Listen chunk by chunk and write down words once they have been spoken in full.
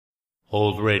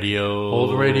Old radio,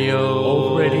 old radio,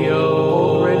 old radio,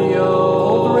 old radio,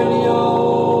 old radio.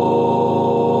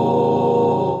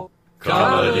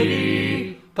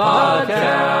 Comedy Podcast.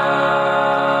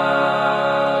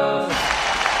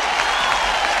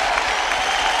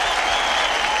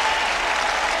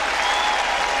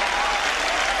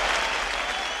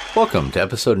 Welcome to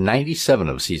episode 97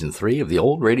 of season 3 of the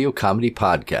Old Radio Comedy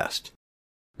Podcast.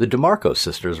 The DeMarco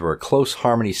sisters were a close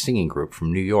harmony singing group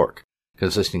from New York,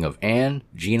 consisting of Anne,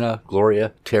 Gina,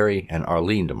 Gloria, Terry, and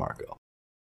Arlene DeMarco.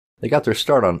 They got their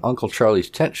start on Uncle Charlie's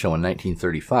Tent Show in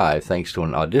 1935 thanks to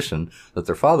an audition that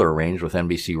their father arranged with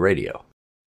NBC Radio.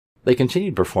 They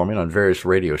continued performing on various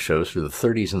radio shows through the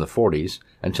 30s and the 40s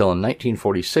until in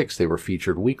 1946 they were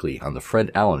featured weekly on The Fred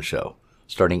Allen Show,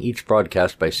 starting each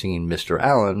broadcast by singing Mr.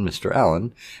 Allen,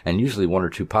 and usually one or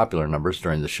two popular numbers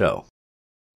during the show.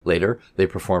 Later, they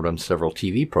performed on several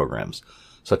TV programs,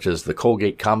 such as The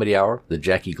Colgate Comedy Hour, The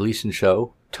Jackie Gleason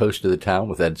Show, Toast of the Town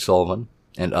with Ed Sullivan,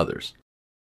 and others.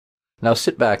 Now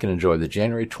sit back and enjoy the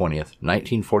January 20th,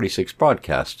 1946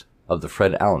 broadcast of The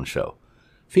Fred Allen Show,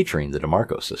 featuring the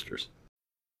DeMarco sisters.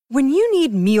 When you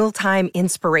need mealtime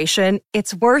inspiration,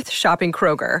 it's worth shopping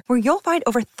Kroger, where you'll find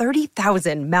over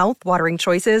 30,000 mouth-watering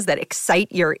choices that excite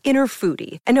your inner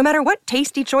foodie. And no matter what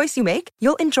tasty choice you make,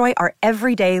 you'll enjoy our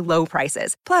everyday low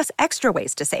prices, plus extra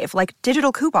ways to save, like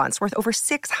digital coupons worth over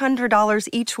 $600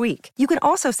 each week. You can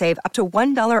also save up to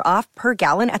 $1 off per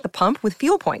gallon at the pump with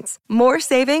fuel points. More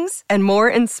savings and more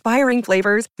inspiring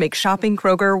flavors make shopping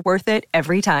Kroger worth it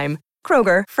every time.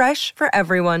 Kroger, fresh for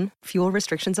everyone. Fuel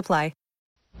restrictions apply.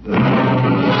 Mr.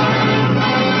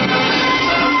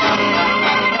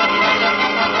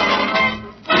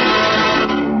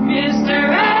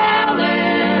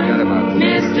 Allen!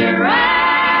 Mr.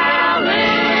 Allen!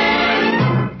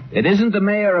 It isn't the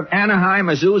mayor of Anaheim,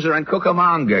 Azusa, and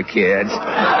Cucamonga, kids.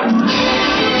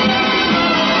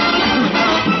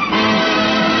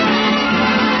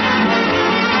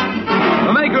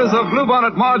 The makers of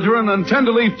Bluebonnet Margarine and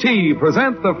Tenderleaf Tea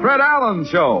present The Fred Allen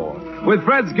Show, with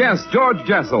Fred's guests George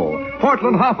Jessel,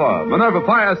 Portland Hoffa, Minerva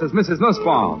Pius as Mrs.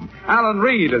 Nussbaum, Alan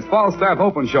Reed as Falstaff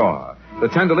Openshaw, the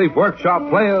Tenderleaf Workshop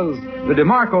Players, the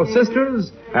DeMarco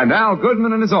Sisters, and Al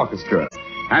Goodman and his orchestra.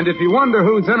 And if you wonder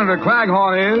who Senator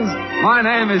Claghorn is, my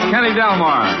name is Kenny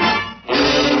Delmar.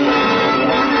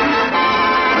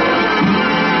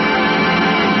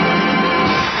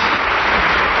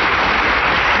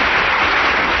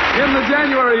 In the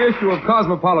January issue of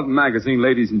Cosmopolitan magazine,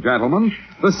 ladies and gentlemen,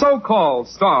 the so-called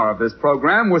star of this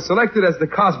program was selected as the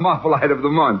Cosmopolite of the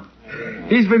month.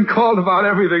 He's been called about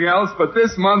everything else, but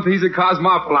this month he's a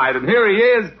Cosmopolite. And here he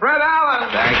is, Fred Allen.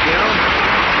 Thank you.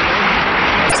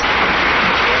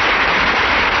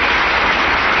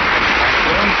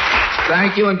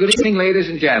 Thank you, and good evening, ladies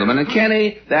and gentlemen. And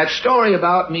Kenny, that story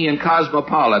about me in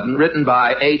Cosmopolitan, written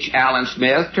by H. Allen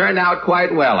Smith, turned out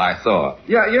quite well, I thought.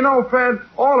 Yeah, you know, Fred,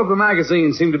 all of the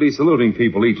magazines seem to be saluting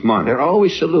people each month. They're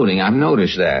always saluting. I've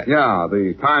noticed that. Yeah,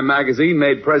 the Time magazine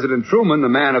made President Truman the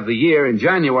Man of the Year in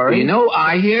January. You know,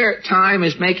 I hear Time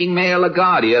is making Mayor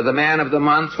LaGuardia the Man of the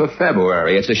Month for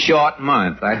February. It's a short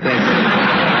month, I think.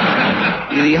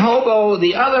 The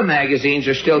other magazines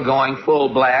are still going full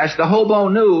blast. The Hobo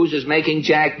News is making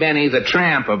Jack Benny the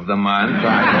Tramp of the month.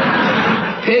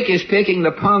 Pick is picking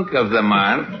the Punk of the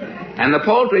month. And the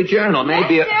Poultry Journal may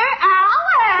be... Mr.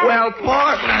 Allen! Well,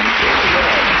 Portland...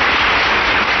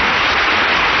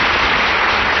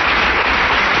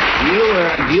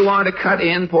 Do you want to cut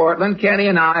in, Portland? Kenny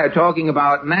and I are talking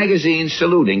about magazines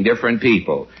saluting different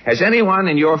people. Has anyone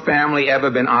in your family ever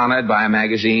been honored by a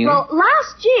magazine? Well,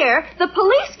 last year, the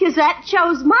Police Gazette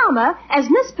chose Mama as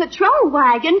Miss Patrol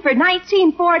Wagon for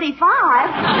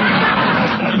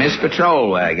 1945. Miss Patrol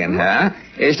Wagon, huh?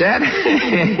 Is that...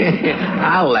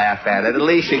 I'll laugh at it. At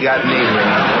least you got me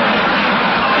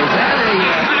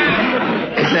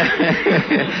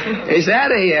Is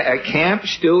that a camp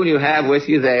stool you have with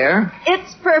you there?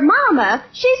 It's for Mama.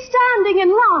 She's standing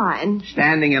in line.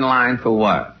 Standing in line for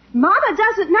what? Mama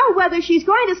doesn't know whether she's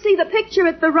going to see the picture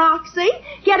at the Roxy,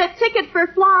 get a ticket for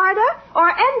Florida, or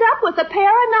end up with a pair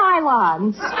of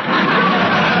nylons.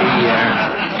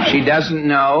 She doesn't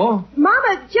know?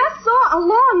 Mama just saw a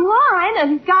long line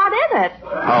and got in it.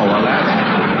 Oh, well,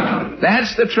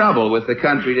 that's the trouble with the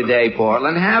country today,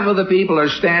 Portland. Half of the people are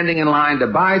standing in line to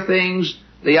buy things.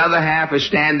 The other half are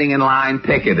standing in line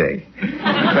picketing.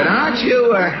 But aren't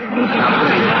you...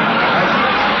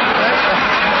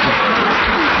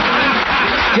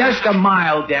 Just a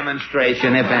mild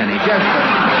demonstration, if any.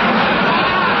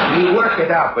 We work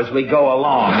it up as we go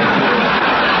along.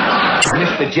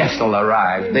 Mr. Jessel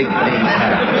arrived. Big things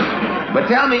happen. But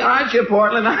tell me, aren't you,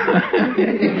 Portland?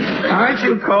 Aren't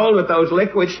you cold with those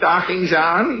liquid stockings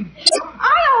on?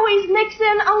 I always mix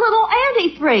in a little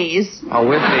antifreeze. Oh,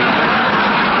 with the...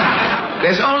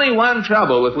 There's only one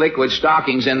trouble with liquid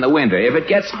stockings in the winter. If it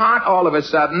gets hot all of a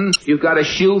sudden, you've got a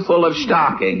shoe full of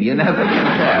stocking. You never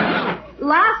can tell.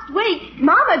 Last week,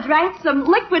 Mama drank some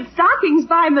liquid stockings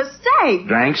by mistake.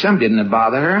 Drank some? Didn't it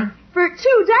bother her? For 2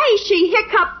 days, she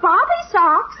hiccuped Bobby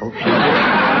socks.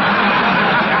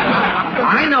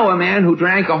 I know a man who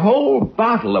drank a whole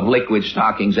bottle of liquid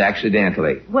stockings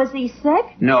accidentally. Was he sick?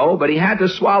 No, but he had to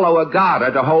swallow a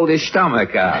garter to hold his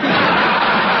stomach up.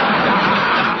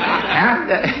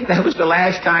 That was the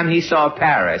last time he saw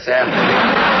Paris. And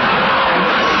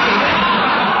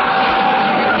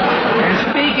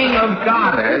speaking of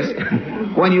garters,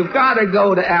 when you've got to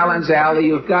go to Allen's Alley,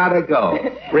 you've got to go.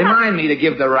 Remind me to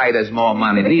give the writers more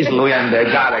money. These women, they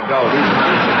got to go.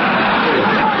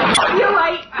 You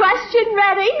ain't question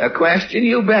ready? A question?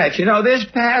 You bet. You know, this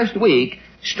past week,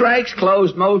 strikes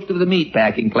closed most of the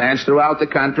meatpacking plants throughout the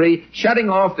country, shutting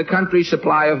off the country's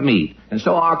supply of meat. And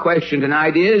so our question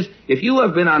tonight is, if you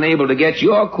have been unable to get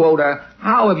your quota,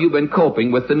 how have you been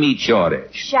coping with the meat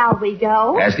shortage? Shall we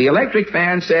go? As the electric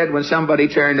fan said when somebody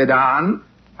turned it on,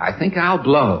 I think I'll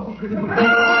blow.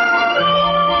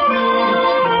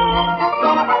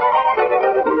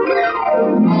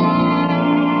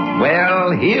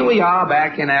 Well, here we are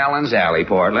back in Allen's Alley,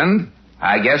 Portland.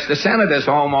 I guess the senator's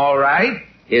home all right.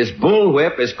 His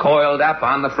bullwhip is coiled up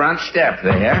on the front step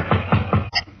there.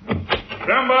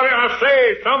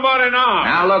 Somebody now.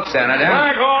 Now look, Senator.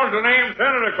 Claghorn's the name,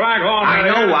 Senator Claghorn.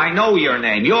 I know your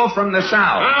name. You're from the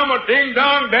South. I'm a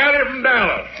ding-dong daddy from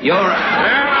Dallas. You're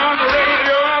And on the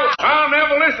radio, I'll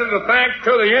never listen to thanks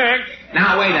to the Yanks.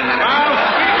 Now, wait a minute. I'll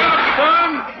speak up, son.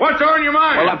 What's on your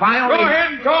mind? Well, if I only... Go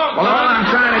ahead and talk, Well, all I'm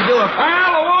trying to do is...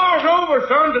 Well, the war's over,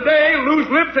 son, today. Loose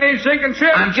lips ain't sinking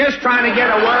ships. I'm just trying to get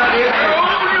a word in. Hey,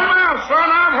 open your mouth, son.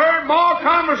 I've heard more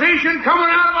conversation coming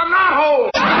out of a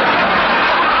knothole.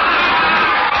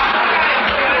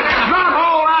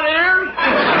 Knothole out here.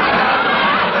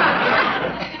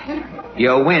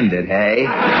 You're winded, hey?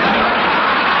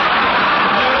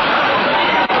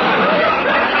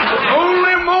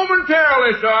 Only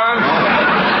momentarily, son.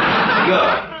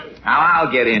 Good. Now,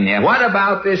 I'll get in there. What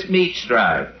about this meat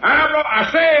strike?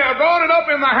 I brought it up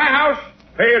in the house.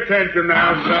 Pay attention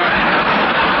now, son.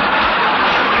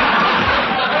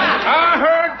 I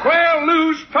heard Claire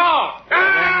Loose talk.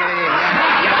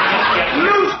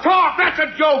 Loose talk, that's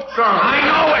a joke, son. I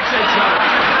know it's a joke.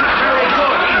 Not very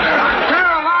good either.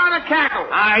 Carolina cackle.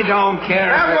 I don't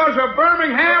care. That was a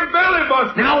Birmingham belly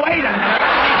buster. Now, wait a minute.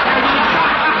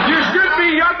 You should be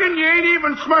yucking, you ain't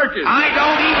even smirking. I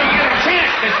don't even get a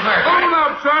chance to smirk. Hold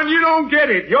up, son, you don't get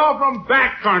it. You're from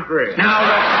back country. Now,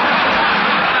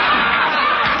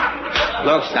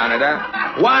 look, Senator,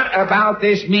 what about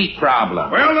this meat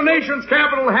problem? Well, the nation's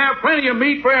capital will have plenty of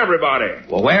meat for everybody.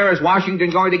 Well, where is Washington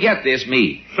going to get this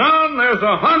meat? Son, there's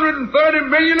 130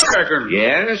 million Americans.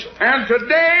 Yes? And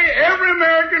today, every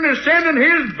American is sending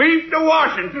his beef to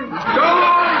Washington. So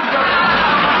long, son.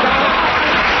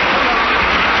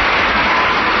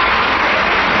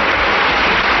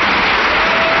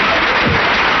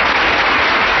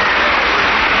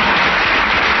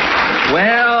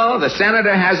 Well, the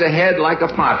senator has a head like a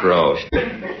pot roast.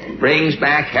 Brings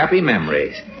back happy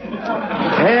memories.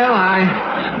 Well,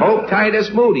 I hope Titus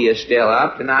Moody is still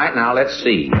up tonight. Now, let's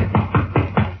see.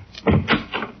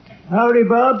 Howdy,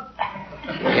 Bob.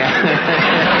 Yeah.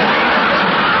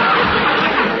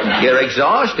 Your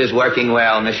exhaust is working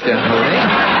well, Mr.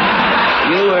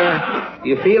 Moody.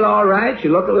 You feel all right?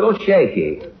 You look a little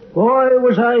shaky. Boy,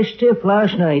 was I stiff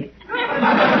last night.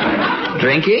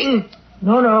 Drinking?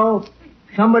 No.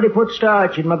 Somebody put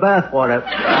starch in my bathwater.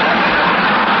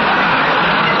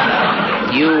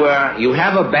 You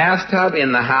have a bathtub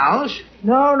in the house?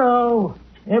 No.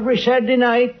 Every Saturday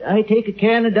night, I take a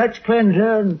can of Dutch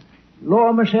cleanser and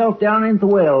lower myself down into the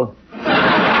well.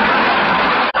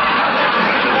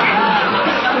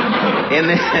 In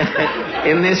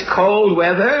this cold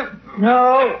weather?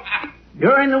 No.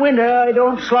 During the winter, I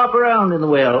don't slop around in the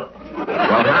well. Well,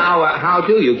 how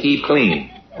do you keep clean?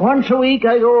 Once a week,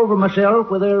 I go over myself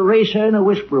with a racer and a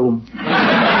whisk broom.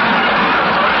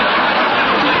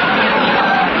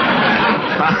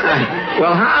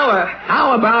 Well,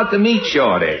 how about the meat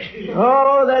shortage?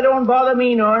 Oh, that don't bother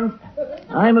me none.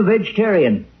 I'm a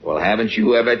vegetarian. Well, haven't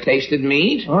you ever tasted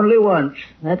meat? Only once.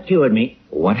 That cured me.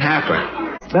 What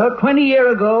happened? About 20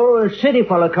 years ago, a city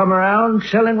fella come around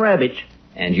selling rabbits.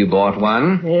 And you bought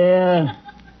one? Yeah.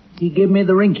 He gave me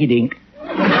the rinky-dink.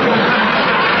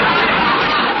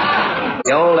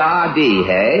 D-R-D,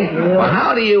 hey? Yeah. Well,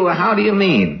 how do you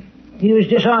mean? He was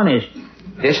dishonest.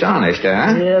 Dishonest,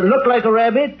 huh? Looked like a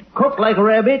rabbit, cooked like a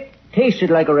rabbit,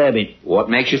 tasted like a rabbit. What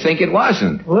makes you think it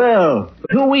wasn't? Well,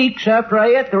 2 weeks after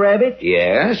I ate the rabbit,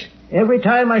 Yes? every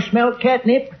time I smelled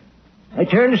catnip, I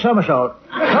turned a somersault.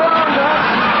 So long,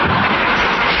 Doc.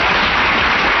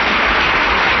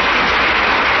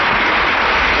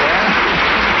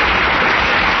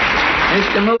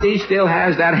 Mr. Moody still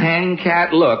has that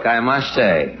hang-cat look, I must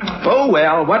say. Oh,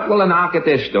 well, what will a knock at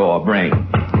this door bring?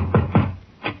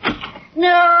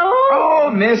 No? Oh,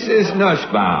 Mrs.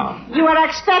 Nussbaum. You were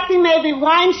expecting maybe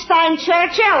Weinstein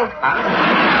Churchill?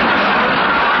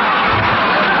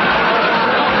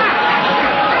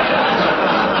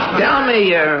 Tell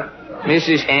me,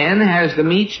 Mrs. N, has the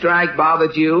meat strike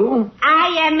bothered you?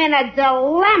 I am in a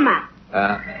dilemma.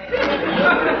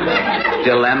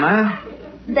 Dilemma?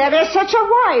 There is such a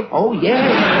word. Oh,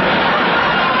 yes.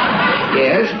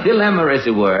 Yes, dilemma is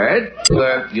a word.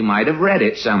 You might have read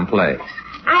it someplace.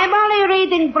 I'm only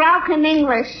reading broken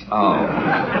English. Oh.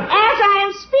 As I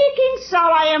am speaking, so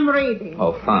I am reading.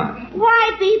 Oh, fine.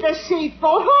 Why be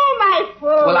deceitful? Who am I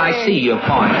fooling? Well, I see your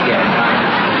point, yes.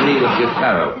 I agree with you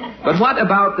thoroughly. But what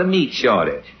about the meat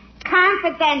shortage?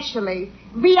 Confidentially,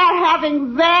 we are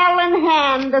having well in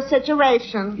hand the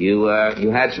situation. You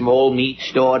had some old meat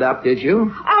stored up, did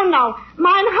you? Oh, no.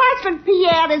 My husband,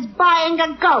 Pierre, is buying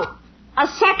a goat. A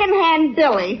second-hand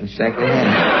dilly. A second-hand.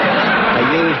 A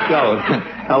used goat.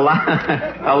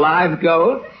 A live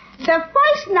goat? The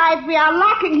first night we are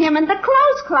locking him in the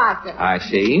clothes closet. I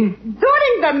see.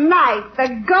 During the night, the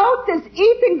goat is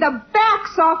eating the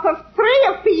backs off of 3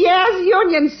 of Pierre's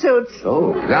union suits.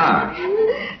 Oh, gosh.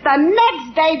 The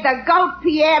next day, the goat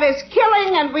Pierre is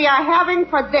killing and we are having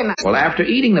for dinner. Well, after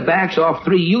eating the backs off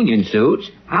 3 union suits,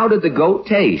 how did the goat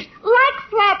taste? Like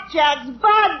flapjacks,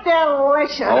 but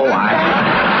delicious. Oh,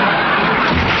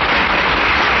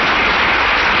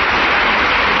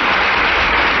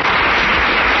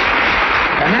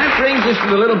 And that brings us to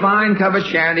the little vine-covered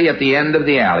shanty at the end of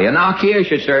the alley. A knock here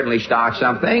should certainly start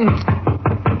something.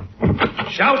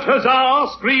 Shout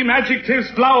huzzah, scream adjectives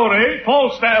flowery.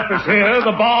 Falstaff is here,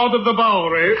 the bard of the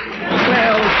Bowery.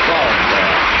 Well,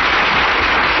 Falstaff.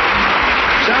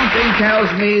 Something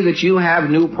tells me that you have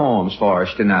new poems for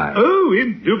us tonight. Oh,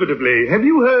 indubitably. Have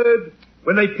you heard?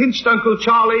 When they pinched Uncle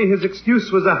Charlie, his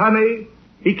excuse was a honey.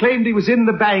 He claimed he was in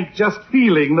the bank just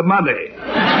feeling the money.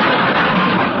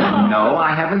 No,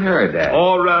 I haven't heard that.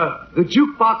 Or, the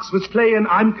jukebox was playing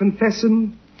I'm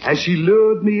Confessin' as she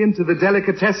lured me into the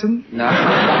delicatessen. No.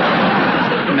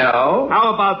 No.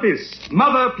 How about this?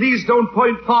 Mother, please don't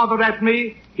point father at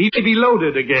me. He may be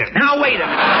loaded again. Now, wait a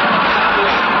minute.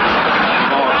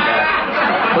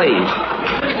 Please.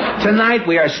 Tonight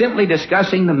we are simply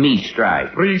discussing the meat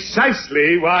strike.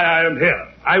 Precisely why I am here.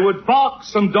 I would bark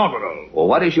some doggerel. Well,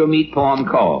 what is your meat poem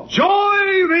called?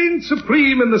 Joy reigns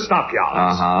supreme in the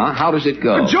stockyards. Uh-huh. How does it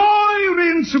go? Joy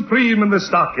reigns supreme in the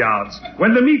stockyards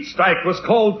when the meat strike was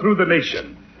called through the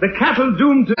nation. The cattle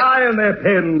doomed to die in their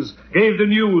pens gave the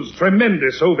news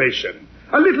tremendous ovation.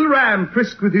 A little ram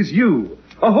frisked with his ewe.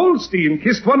 A Holstein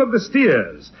kissed one of the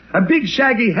steers. A big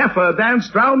shaggy heifer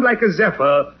danced round like a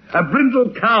zephyr. A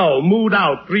brindled cow mooed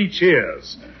out 3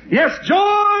 cheers. Yes,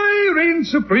 joy reigns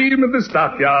supreme in the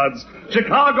stockyards.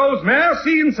 Chicago's ne'er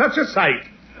seen such a sight.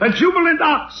 A jubilant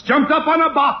ox jumped up on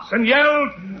a box and yelled,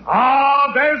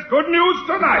 "Ah, there's good news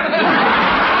tonight."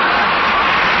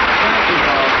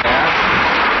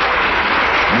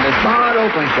 And as Bard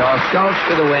Openshaw skulks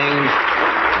to the wings,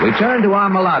 we turn to our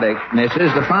melodic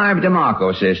misses, the 5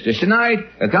 DeMarco sisters. Tonight,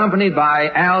 accompanied by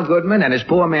Al Goodman and his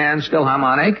poor man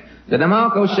Philharmonic, the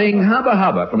DeMarco sing Hubba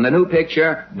Hubba from the new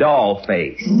picture, Doll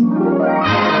Face.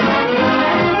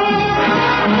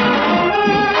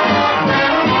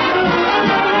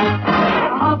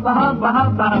 Hubba, hubba,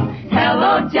 hubba,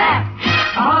 hello Jack.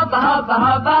 Hubba, hubba,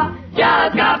 hubba,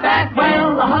 just got back.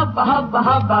 Well, hubba, hubba,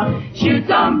 hubba, shoot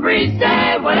some breeze,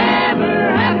 say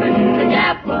whatever happened to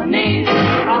Japanese.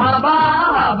 Hubba,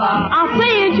 hubba, I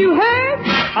say, ain't you heard?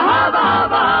 hubba,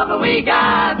 hubba, hubba, we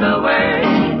got the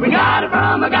word. We got it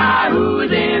from a guy who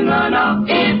was in the know.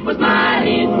 It was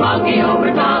mighty smoky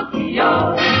over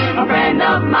Tokyo. A friend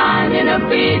of mine in a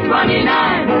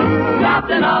B-29 dropped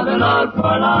another load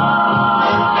for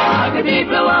log. As he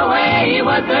flew away, he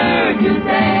was heard to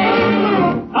say,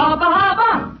 hubba,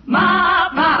 hubba,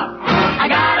 mop, mop, I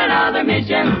got another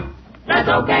mission. That's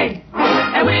okay.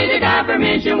 And with your kind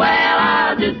permission, well,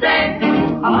 I'll just say,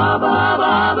 hubba, hubba,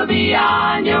 hubba, be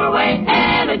on your way.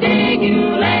 And I'll take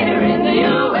you later in the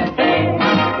USA.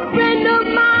 Friend of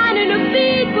mine in a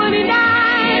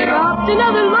B-29 dropped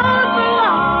another load for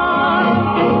love.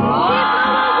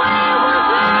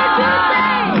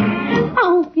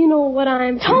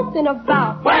 moping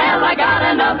about? Well, I got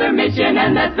another mission,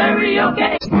 and that's very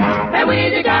okay. And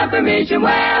with your kind permission,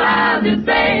 well, I'll just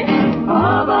say,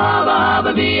 hubba, hubba,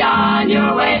 hubba, be on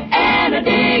your way, and I'll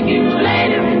dig you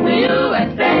later in the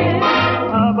USA.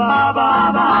 Hubba, hubba,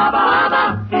 hubba, hubba,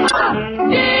 hubba,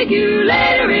 dig you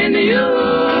later in the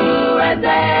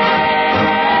USA.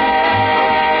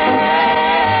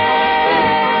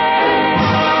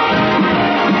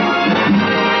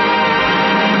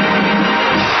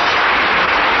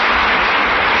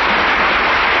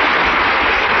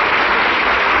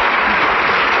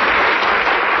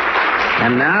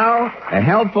 And now, a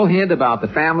helpful hint about the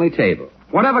family table.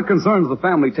 Whatever concerns the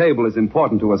family table is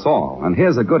important to us all, and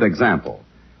here's a good example.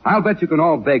 I'll bet you can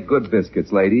all bake good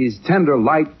biscuits, ladies. Tender,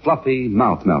 light, fluffy,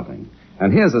 mouth-melting.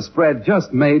 And here's a spread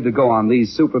just made to go on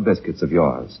these super biscuits of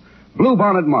yours.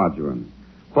 Bluebonnet margarine.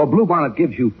 For Bluebonnet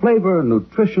gives you flavor,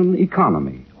 nutrition,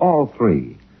 economy. All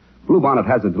three. Bluebonnet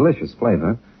has a delicious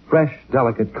flavor. Fresh,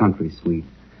 delicate, country sweet.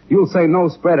 You'll say no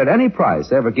spread at any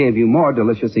price ever gave you more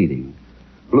delicious eating.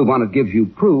 Bluebonnet gives you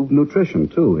proved nutrition,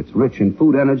 too. It's rich in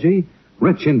food energy,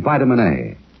 rich in vitamin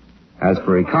A. As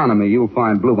for economy, you'll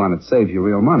find Bluebonnet saves you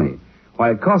real money.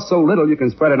 Why, it costs so little you can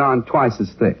spread it on twice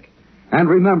as thick. And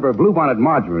remember, Bluebonnet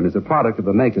margarine is a product of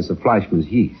the makers of Fleischmann's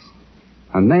yeast,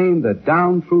 a name that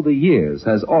down through the years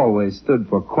has always stood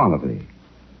for quality.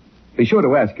 Be sure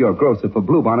to ask your grocer for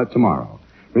Bluebonnet tomorrow.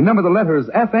 Remember the letters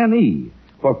FNE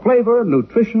for flavor,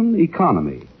 nutrition,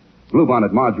 economy.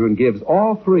 Bluebonnet margarine gives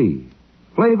all three.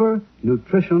 Flavor,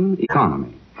 nutrition,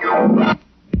 economy.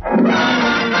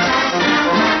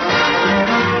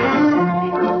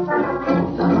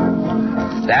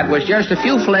 That was just a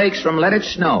few flakes from Let It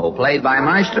Snow, played by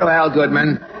Maestro Al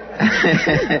Goodman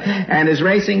and his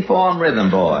Racing Form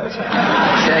Rhythm Boys.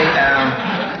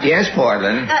 Yes,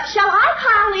 Portland? Shall I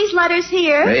pile these letters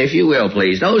here? If you will,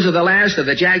 please. Those are the last of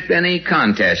the Jack Benny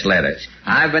contest letters.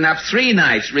 I've been up 3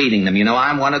 nights reading them. You know,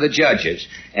 I'm one of the judges.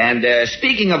 And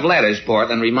speaking of letters,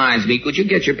 Portland, reminds me, could you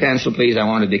get your pencil, please? I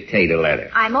want to dictate a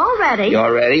letter. I'm all ready.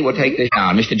 You're ready? We'll take this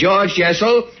down. Mr. George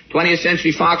Jessel, 20th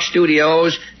Century Fox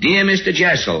Studios. Dear Mr.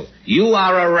 Jessel, you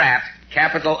are a rat,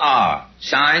 capital R.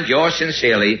 Signed, yours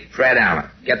sincerely, Fred Allen.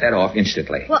 Get that off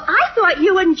instantly. Well, I thought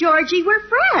you and Georgie were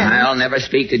friends. I'll never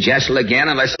speak to Jessel again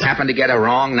unless I happen to get a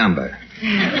wrong number.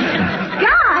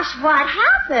 Gosh, what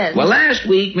happened? Well, last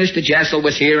week, Mr. Jessel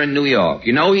was here in New York.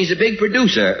 You know, he's a big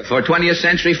producer for 20th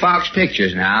Century Fox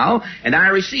Pictures now, and I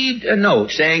received a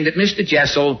note saying that Mr.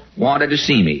 Jessel wanted to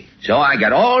see me. So I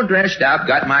got all dressed up,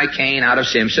 got my cane out of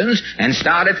Simpson's, and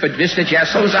started for Mr.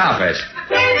 Jessel's office.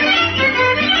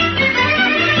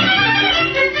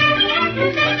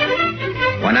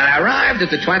 When I arrived at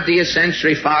the 20th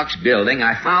Century Fox building,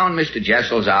 I found Mr.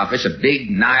 Jessel's office, a big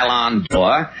nylon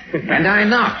door, and I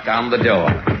knocked on the door.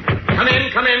 Come in,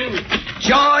 come in.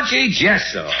 Georgie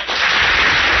Jessel.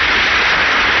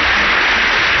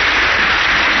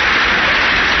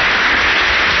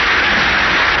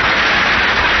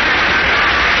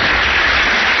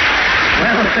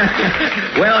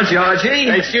 Well, Georgie.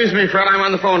 Excuse me, Fred. I'm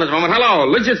on the phone at the moment. Hello,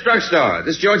 Lidget's Drugstore.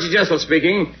 This is Georgie Jessel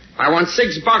speaking. I want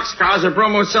 6 boxcars of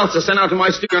Bromo Seltzer sent out to my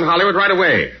studio in Hollywood right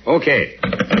away. Okay.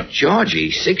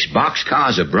 Georgie, 6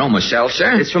 boxcars of Bromo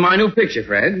Seltzer? It's for my new picture,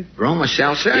 Fred. Bromo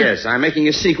Seltzer? Yes, I'm making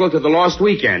a sequel to The Lost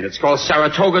Weekend. It's called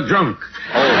Saratoga Drunk.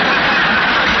 Oh.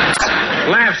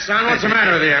 Laugh, son. What's the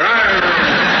matter with you?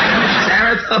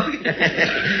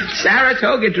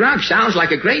 Saratoga Drunk sounds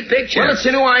like a great picture. Well, it's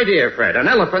a new idea, Fred. An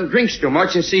elephant drinks too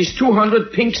much and sees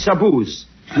 200 pink saboos.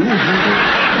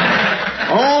 200?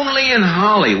 Only in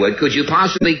Hollywood could you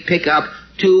possibly pick up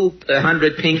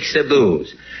 200 pink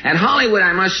saboos. And Hollywood,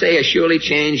 I must say, has surely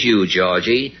changed you,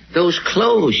 Georgie. Those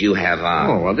clothes you have on.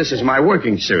 Oh, well, this is my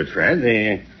working suit, Fred.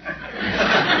 The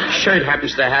shirt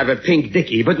happens to have a pink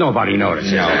dickie, but nobody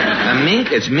notices. No. A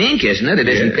mink? It's mink, isn't it? It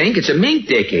isn't pink. It's a mink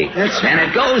dickie. That's right. And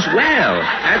it goes well.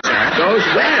 That's right. It goes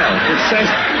well. It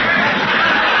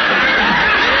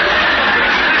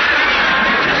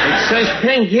says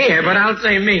pink here, but I'll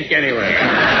say mink anyway.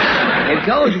 It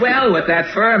goes well with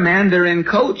that fur mandarin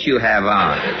coat you have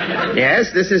on.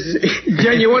 Yes, this is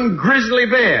genuine grizzly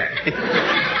bear.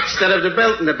 Instead of the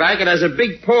belt in the back, it has a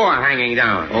big paw hanging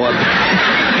down. Oh,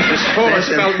 this paw is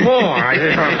spelled more.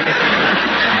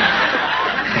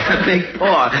 A big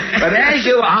paw. But as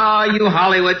you are, you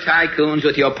Hollywood tycoons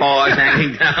with your paws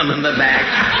hanging down in the back,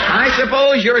 I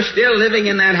suppose you're still living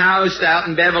in that house out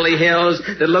in Beverly Hills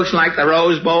that looks like the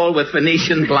Rose Bowl with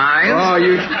Venetian blinds. Oh,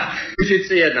 you should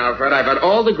see it now, Fred. I've had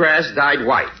all the grass dyed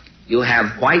white. You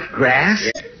have white grass?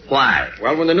 Yeah. Why?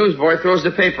 Well, when the newsboy throws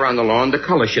the paper on the lawn, the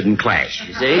color shouldn't clash,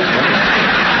 you see?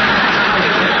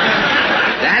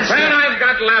 That's Fred, I've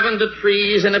got lavender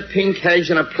trees and a pink hedge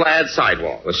and a plaid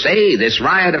sidewalk. Well, say, this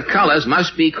riot of colors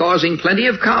must be causing plenty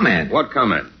of comment. What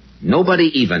comment?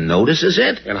 Nobody even notices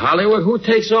it? In Hollywood, who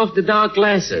takes off the dark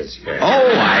glasses? Oh,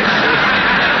 I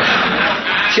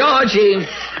see. Georgie,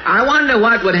 I wonder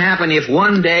what would happen if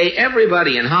one day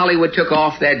everybody in Hollywood took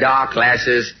off their dark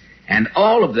glasses and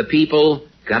all of the people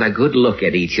got a good look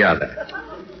at each other.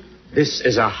 This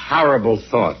is a horrible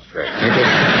thought, Fred.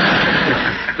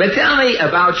 But tell me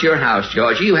about your house,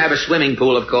 Georgie. You have a swimming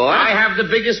pool, of course. I have the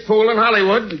biggest pool in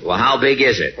Hollywood. Well, how big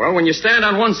is it? Well, when you stand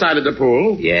on one side of the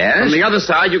pool, yes, from the other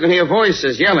side you can hear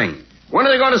voices yelling. When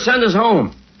are they going to send us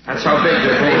home? That's how big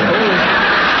the pool is.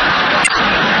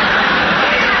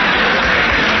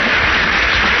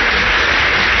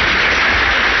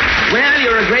 Well,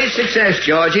 you're a great success,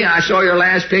 Georgie. I saw your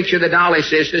last picture of the Dolly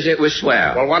Sisters. It was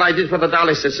swell. Well, what I did for the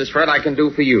Dolly Sisters, Fred, I can do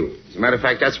for you. As a matter of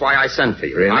fact, that's why I sent for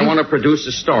you. Really? I want to produce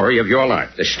a story of your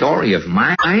life. The story of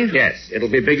my life? Yes.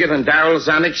 It'll be bigger than Darryl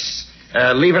Zanuck's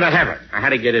Leave It or Have It. I had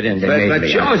to get it in. But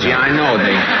Georgie, I know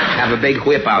they have a big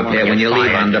whip out there when you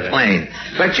leave on the plane.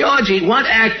 But, Georgie, what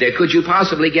actor could you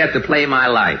possibly get to play my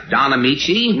life? Don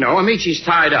Amici? No, Amici's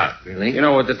tied up. Really? You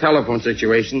know, with the telephone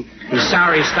situation. He's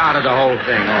sorry he started the whole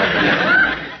thing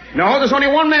over. No, there's only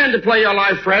one man to play your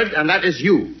life, Fred, and that is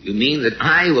you. You mean that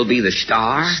I will be the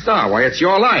star? Star? Why, it's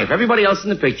your life. Everybody else in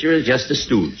the picture is just a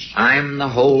stooge. I'm the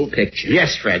whole picture.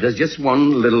 Yes, Fred, there's just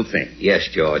one little thing. Yes,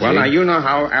 Georgie. Well, now, you know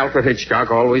how Alfred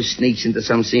Hitchcock always sneaks into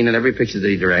some scene in every picture that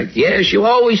he directs? Yes, you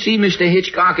always see Mr.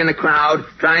 Hitchcock in the crowd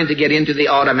trying to get into the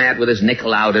automat with his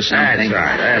nickel out or something.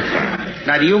 That's right.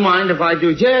 Now, do you mind if I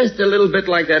do just a little bit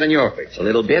like that in your picture? A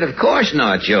little bit? Of course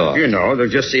not, George. You know, they'll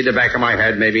just see the back of my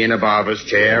head, maybe in a barber's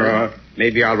chair, or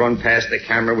maybe I'll run past the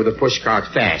camera with a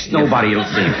pushcart fast. Nobody will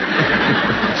see me.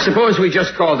 Suppose we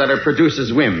just call that a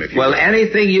producer's whim. Well,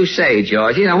 anything you say,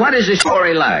 George. You know, what is the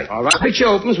story like? All right. The picture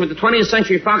opens with the 20th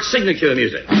Century Fox signature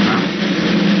music.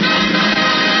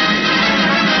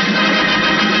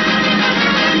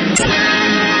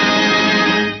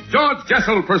 George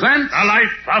Jessel presents The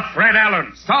Life of Fred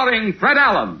Allen. starring Fred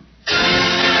Allen.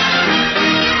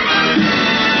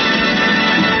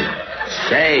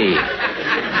 Say,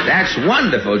 that's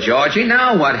wonderful, Georgie.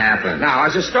 Now what happened? Now,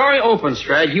 as the story opens,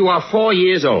 Fred, you are 4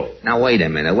 years old. Now, wait a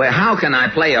minute. How can I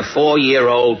play a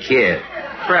 4-year-old kid?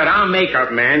 Fred, our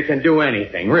makeup man can do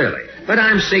anything, really. But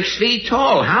I'm 6 feet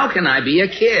tall. How can I be a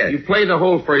kid? You play the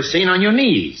whole first scene on your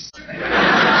knees.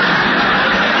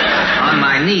 On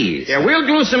my knees? Yeah, we'll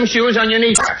glue some shoes on your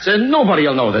knees, so nobody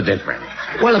will know the difference.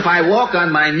 Well, if I walk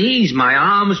on my knees, my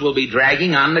arms will be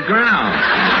dragging on the ground.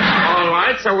 All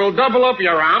right, so we'll double up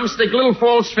your arms, stick little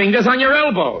false fingers on your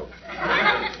elbows.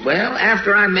 Well,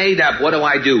 after I'm made up, what do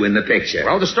I do in the picture?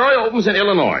 Well, the story opens in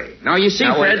Illinois. Now, you see,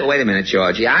 Fred... Wait a minute,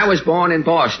 Georgie. I was born in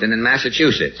Boston in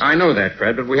Massachusetts. I know that,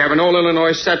 Fred, but we have an old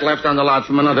Illinois set left on the lot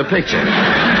from another picture.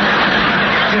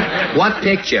 What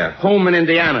picture? Home in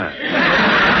Indiana.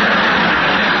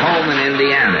 Home in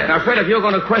Indiana. Now, Fred, if you're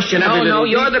going to question every little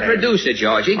you're detail... the producer,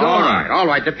 Georgie. Go on. All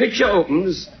right. The picture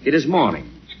opens. It is morning.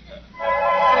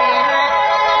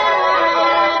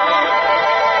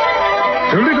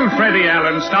 To little Freddie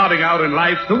Allen starting out in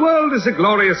life, the world is a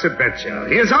glorious adventure.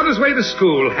 He is on his way to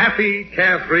school, happy,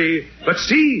 carefree. But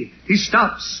see, he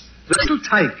stops. The little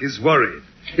tyke is worried.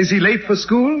 Is he late for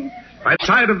school? By the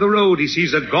side of the road, he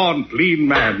sees a gaunt, lean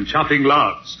man chopping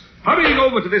logs. Hurrying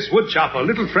over to this wood chopper,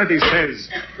 little Freddie says,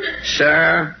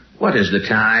 Sir, what is the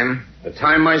time? The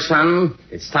time, my son,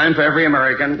 it's time for every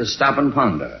American to stop and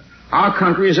ponder. Our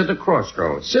country is at the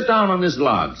crossroads. Sit down on this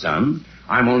log, son.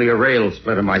 I'm only a rail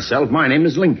splitter myself. My name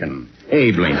is Lincoln.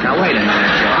 Abe Lincoln. Now, wait a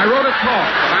minute, George. I wrote a talk,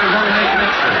 but I'm going to make an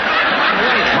extra.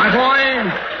 My boy,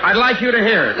 I'd like you to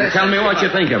hear it and tell me what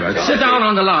you think of it. Sit down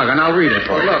on the log and I'll read it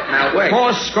for you. Look, now, wait.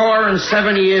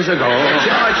 70 years ago,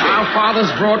 our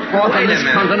fathers brought forth on this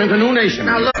continent a new nation.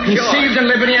 Now, look, conceived in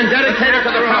liberty and dedicated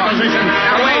to the proposition.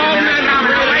 Now, wait a minute.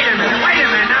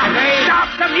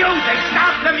 Stop the music!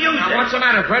 Stop the music! Now, what's the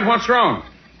matter, Fred? What's wrong?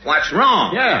 What's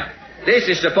wrong? Yeah. This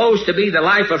is supposed to be the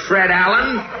life of Fred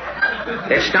Allen.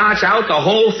 It starts out the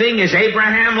whole thing is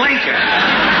Abraham Lincoln.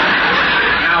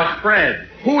 Now, Fred,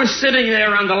 who is sitting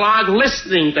there on the log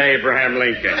listening to Abraham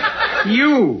Lincoln?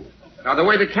 You. Now, the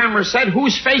way the camera said,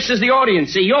 whose face is the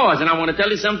audience? See, yours. And I want to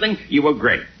tell you something. You were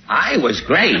great. I was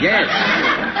great. Yes.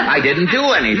 I didn't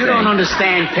do anything. You don't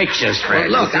understand pictures, Fred.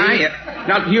 Well, look,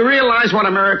 Now, do you realize what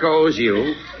America owes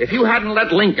you? If you hadn't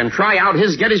let Lincoln try out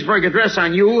his Gettysburg Address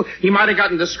on you, he might have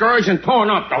gotten discouraged and torn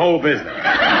up the whole business.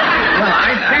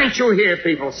 Can't you hear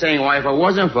people saying, why, if it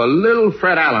wasn't for little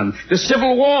Fred Allen, the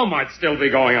Civil War might still be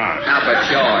going on. Now, but,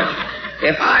 George,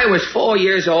 If I was 4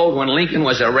 years old when Lincoln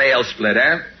was a rail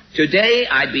splitter, today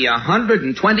I'd be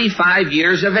 125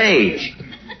 years of age.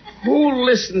 Who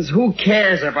listens, who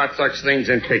cares about such things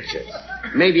in pictures?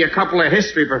 Maybe a couple of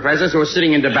history professors who are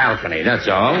sitting in the balcony, that's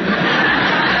all.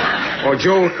 Or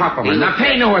Joel Kupperman. Now,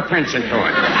 pay no attention to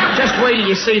it. Just wait till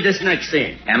you see this next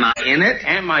scene. Am I in it?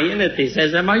 Am I in it? He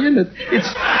says, am I in it?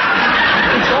 It's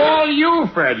all you,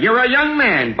 Fred. You're a young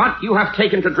man, but you have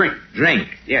taken to drink. Drink?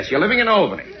 Yes, you're living in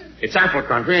Albany. It's apple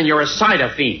country, and you're a cider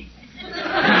fiend.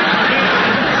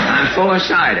 I'm full of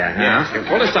cider, huh? Yes, you're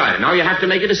full of cider. Now you have to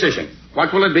make a decision.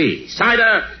 What will it be?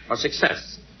 Cider or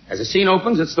success? As the scene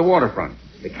opens, it's the waterfront.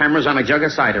 The camera's on a jug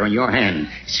of cider in your hand.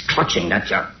 It's clutching that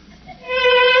jug.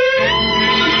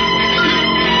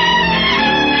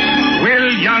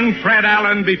 Will young Fred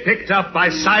Allen be picked up by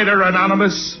Cider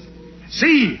Anonymous?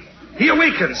 See, he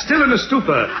awakens, still in a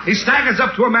stupor. He staggers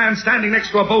up to a man standing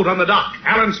next to a boat on the dock.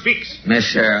 Allen speaks.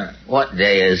 Mister, what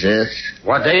day is this?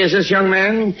 What day is this, young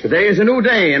man? Today is a new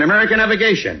day in American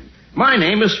navigation. My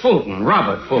name is Fulton,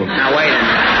 Robert Fulton. Now, wait a minute.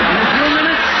 In a few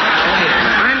minutes,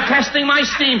 I'm testing my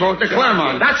steamboat, the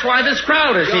Clermont. That's why this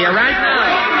crowd is here right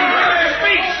now.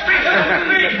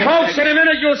 Folks, in a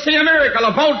minute you'll see a miracle.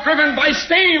 A boat driven by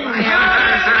steam.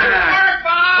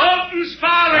 Fulton's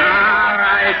falling.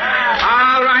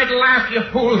 All right, laugh, you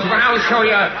fools, but I'll show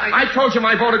you. I told you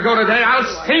my boat would go today. I'll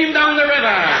steam down the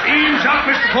river. Steam's up,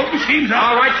 Mr. Fulton, steam's up.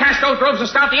 All right, cast those ropes and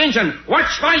start the engine. Watch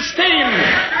my steam.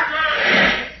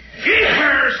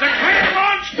 Keepers, the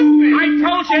Clermont's moving. I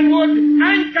told you it would.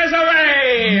 Anchors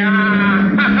away.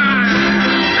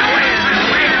 Now, wait a minute.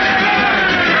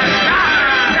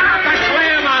 Stop the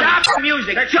Clermont. Stop the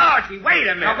music. Georgie, wait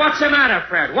a minute. Now, what's the matter,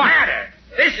 Fred? What?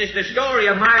 This is the story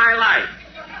of my life.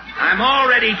 I'm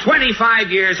already 25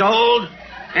 years old,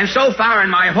 and so far in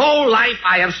my whole life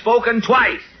I have spoken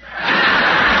twice.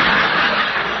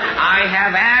 I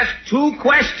have asked 2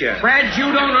 questions. Fred,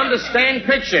 you don't understand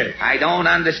pictures. I don't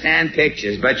understand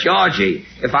pictures, but Georgie,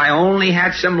 if I only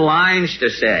had some lines to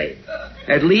say,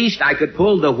 at least I could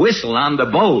pull the whistle on the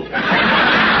boat.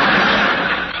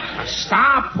 A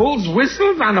star pulls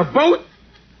whistles on a boat?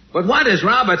 But what is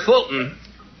Robert Fulton?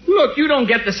 Look, you don't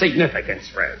get the significance,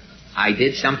 Fred. I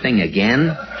did something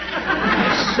again?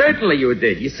 Certainly you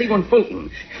did. You see, when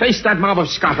Fulton faced that mob of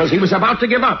scoffers, he was about to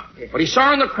give up. But he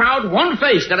saw in the crowd one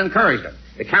face that encouraged him.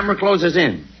 The camera closes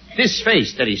in. This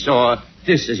face that he saw,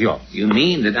 this is yours. You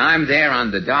mean that I'm there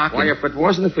on the dock? Why, if it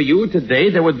wasn't for you today,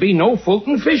 there would be no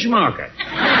Fulton fish market.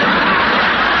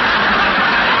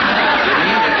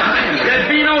 There'd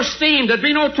be no steam. There'd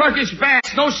be no Turkish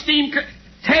baths. No steam...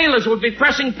 Tailors would be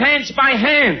pressing pants by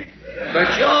hand.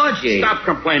 But, Georgie... Stop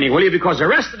complaining, will you? Because the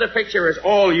rest of the picture is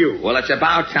all you. Well, it's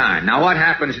about time. Now, what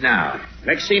happens now?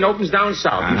 Next scene opens down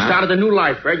south. You started a new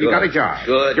life, Fred. You got a job.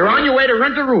 Good. You're on your way to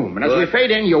rent a room. And as we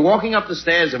fade in, you're walking up the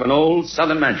stairs of an old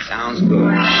southern mansion. Sounds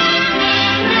good.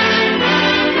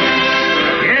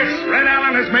 Yes, Fred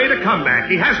Allen has made a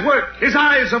comeback. He has work. His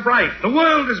eyes are bright. The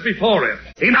world is before him.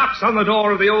 He knocks on the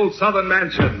door of the old southern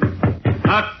mansion.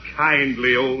 A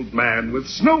kindly old man with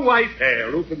snow-white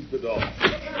hair opens the door.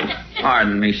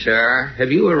 Pardon me, sir.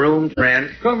 Have you a room to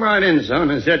rent? Come right in,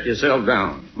 son, and set yourself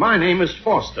down. My name is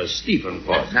Foster, Stephen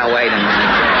Foster. Now, wait a minute.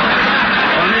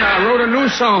 Honey, I wrote a new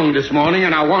song this morning,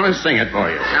 and I want to sing it for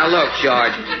you. Now, look,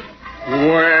 George.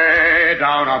 Way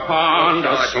down upon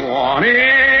the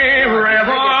Swanee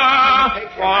River,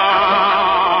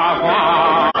 far,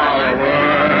 far away.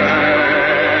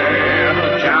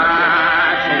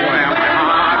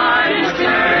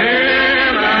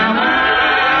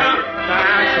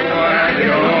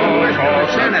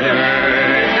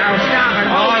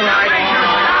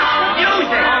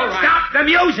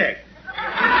 Music.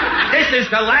 This is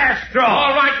the last straw.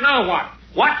 All right, now what?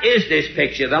 What is this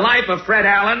picture? The life of Fred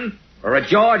Allen or a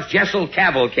George Jessel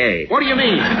cavalcade? What do you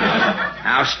mean?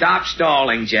 Now stop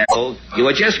stalling, Jessel. You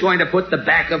were just going to put the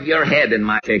back of your head in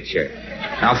my picture.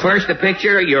 Now first the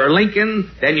picture, you're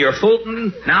Lincoln, then you're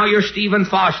Fulton, now you're Stephen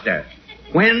Foster.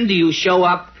 When do you show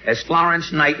up as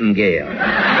Florence Nightingale?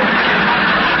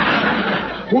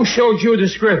 Who showed you the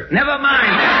script? Never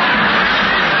mind that.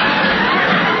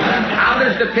 How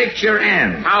does the picture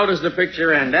end? How does the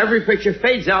picture end? Every picture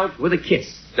fades out with a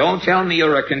kiss. Don't tell me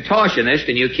you're a contortionist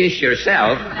and you kiss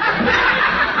yourself.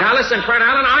 Now listen, Fred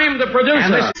Allen, I am the producer.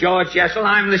 And this is George Jessel,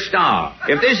 I'm the star.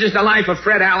 If this is the life of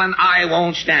Fred Allen, I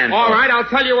won't stand All for right, I'll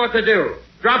tell you what to do.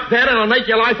 Drop dead and I'll make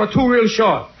your life a 2 real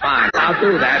short. Fine, I'll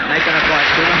do that. Make an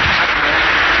appointment.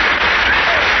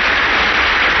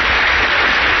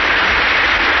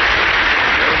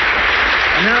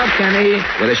 Now, Kenny,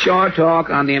 with a short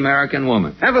talk on the American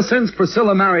woman. Ever since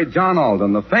Priscilla married John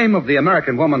Alden, the fame of the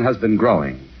American woman has been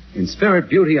growing. In spirit,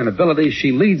 beauty, and ability,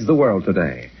 she leads the world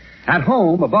today. At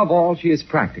home, above all, she is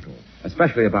practical,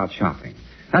 especially about shopping.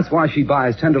 That's why she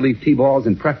buys Tenderleaf T-balls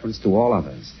in preference to all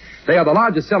others. They are the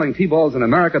largest selling T-balls in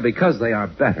America because they are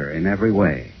better in every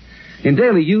way. In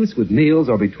daily use with meals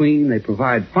or between, they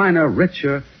provide finer,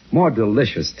 richer, more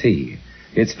delicious tea.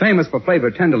 It's famous for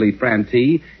flavored Tenderleaf brand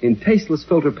tea in tasteless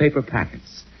filter paper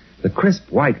packets. The crisp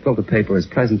white filter paper is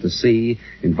pleasant to see,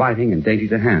 inviting and dainty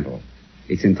to handle.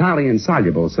 It's entirely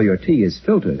insoluble, so your tea is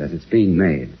filtered as it's being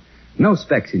made. No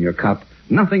specks in your cup,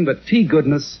 nothing but tea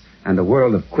goodness and a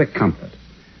world of quick comfort.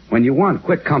 When you want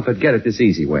quick comfort, get it this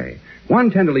easy way.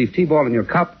 1 Tenderleaf T-ball in your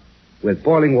cup with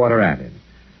boiling water added.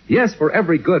 Yes, for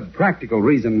every good, practical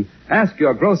reason, ask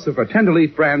your grocer for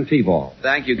Tenderleaf brand T-ball.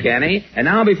 Thank you, Kenny. And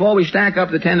now, before we stack up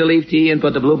the Tenderleaf tea and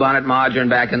put the Bluebonnet margarine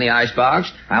back in the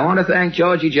icebox, I want to thank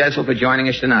Georgie Jessel for joining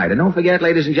us tonight. And don't forget,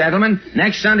 ladies and gentlemen,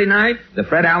 next Sunday night, the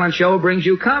Fred Allen Show brings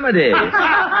you comedy.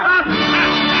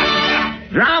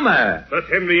 Drama. But,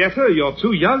 Henrietta, you're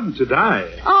too young to die.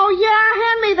 Oh, yeah,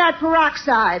 hand me that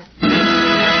peroxide.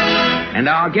 And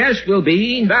our guest will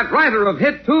be... that writer of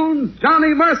hit tunes,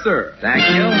 Johnny Mercer. Thank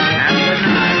you. And good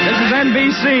night. This is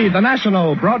NBC, the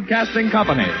National Broadcasting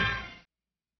Company.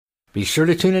 Be sure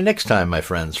to tune in next time, my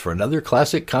friends, for another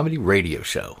classic comedy radio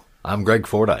show. I'm Greg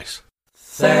Fordyce.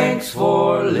 Thanks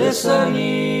for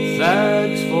listening.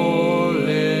 Thanks for